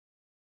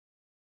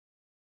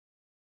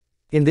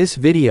In this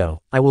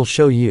video, I will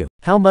show you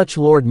how much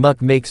Lord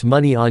Muck makes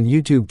money on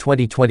YouTube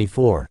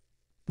 2024.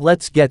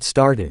 Let's get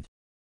started.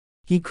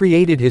 He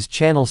created his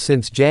channel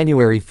since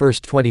January 1,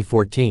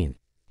 2014.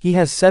 He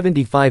has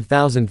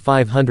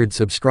 75,500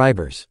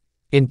 subscribers.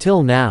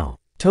 Until now,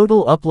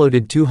 total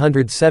uploaded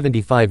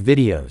 275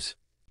 videos.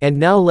 And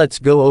now let's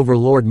go over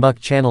Lord Muck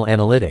channel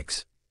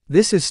analytics.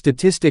 This is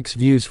statistics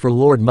views for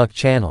Lord Muck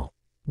channel.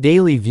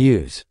 Daily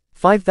views,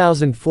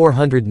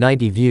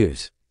 5,490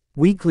 views.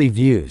 Weekly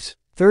views,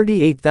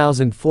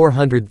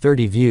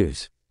 38,430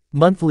 views.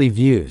 Monthly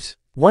views,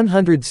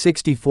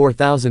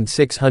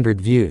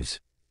 164,600 views.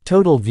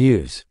 Total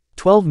views,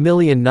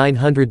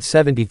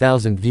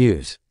 12,970,000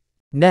 views.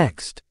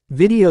 Next,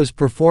 videos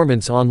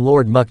performance on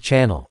Lord Muck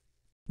channel.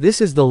 This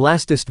is the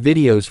latest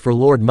videos for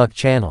Lord Muck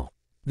channel.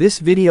 This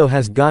video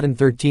has gotten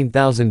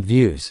 13,000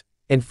 views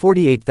and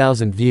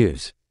 48,000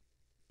 views.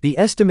 The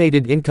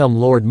estimated income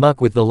Lord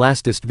Muck with the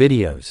latest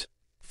videos,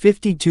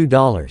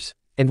 $52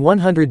 and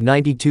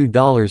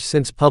 $192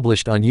 since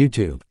published on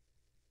YouTube.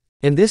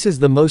 And this is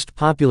the most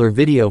popular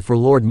video for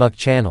Lord Muck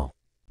channel.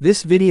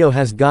 This video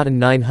has gotten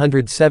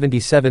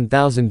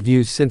 977,000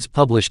 views since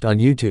published on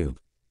YouTube.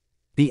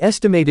 The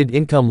estimated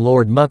income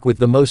Lord Muck with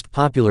the most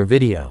popular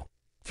video,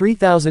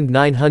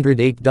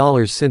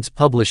 $3,908 since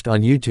published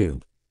on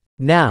YouTube.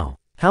 Now,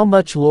 how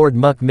much Lord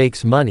Muck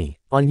makes money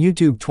on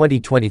YouTube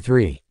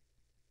 2023.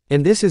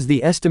 And this is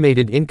the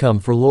estimated income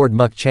for Lord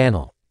Muck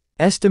channel.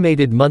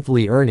 Estimated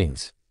monthly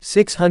earnings,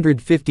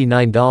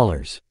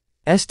 $659.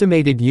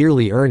 Estimated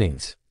yearly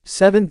earnings,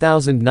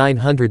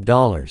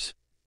 $7,900.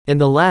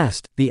 And the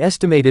last, the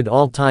estimated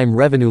all-time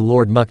revenue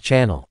Lord Muck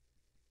channel,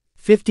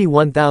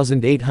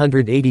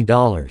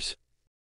 $51,880.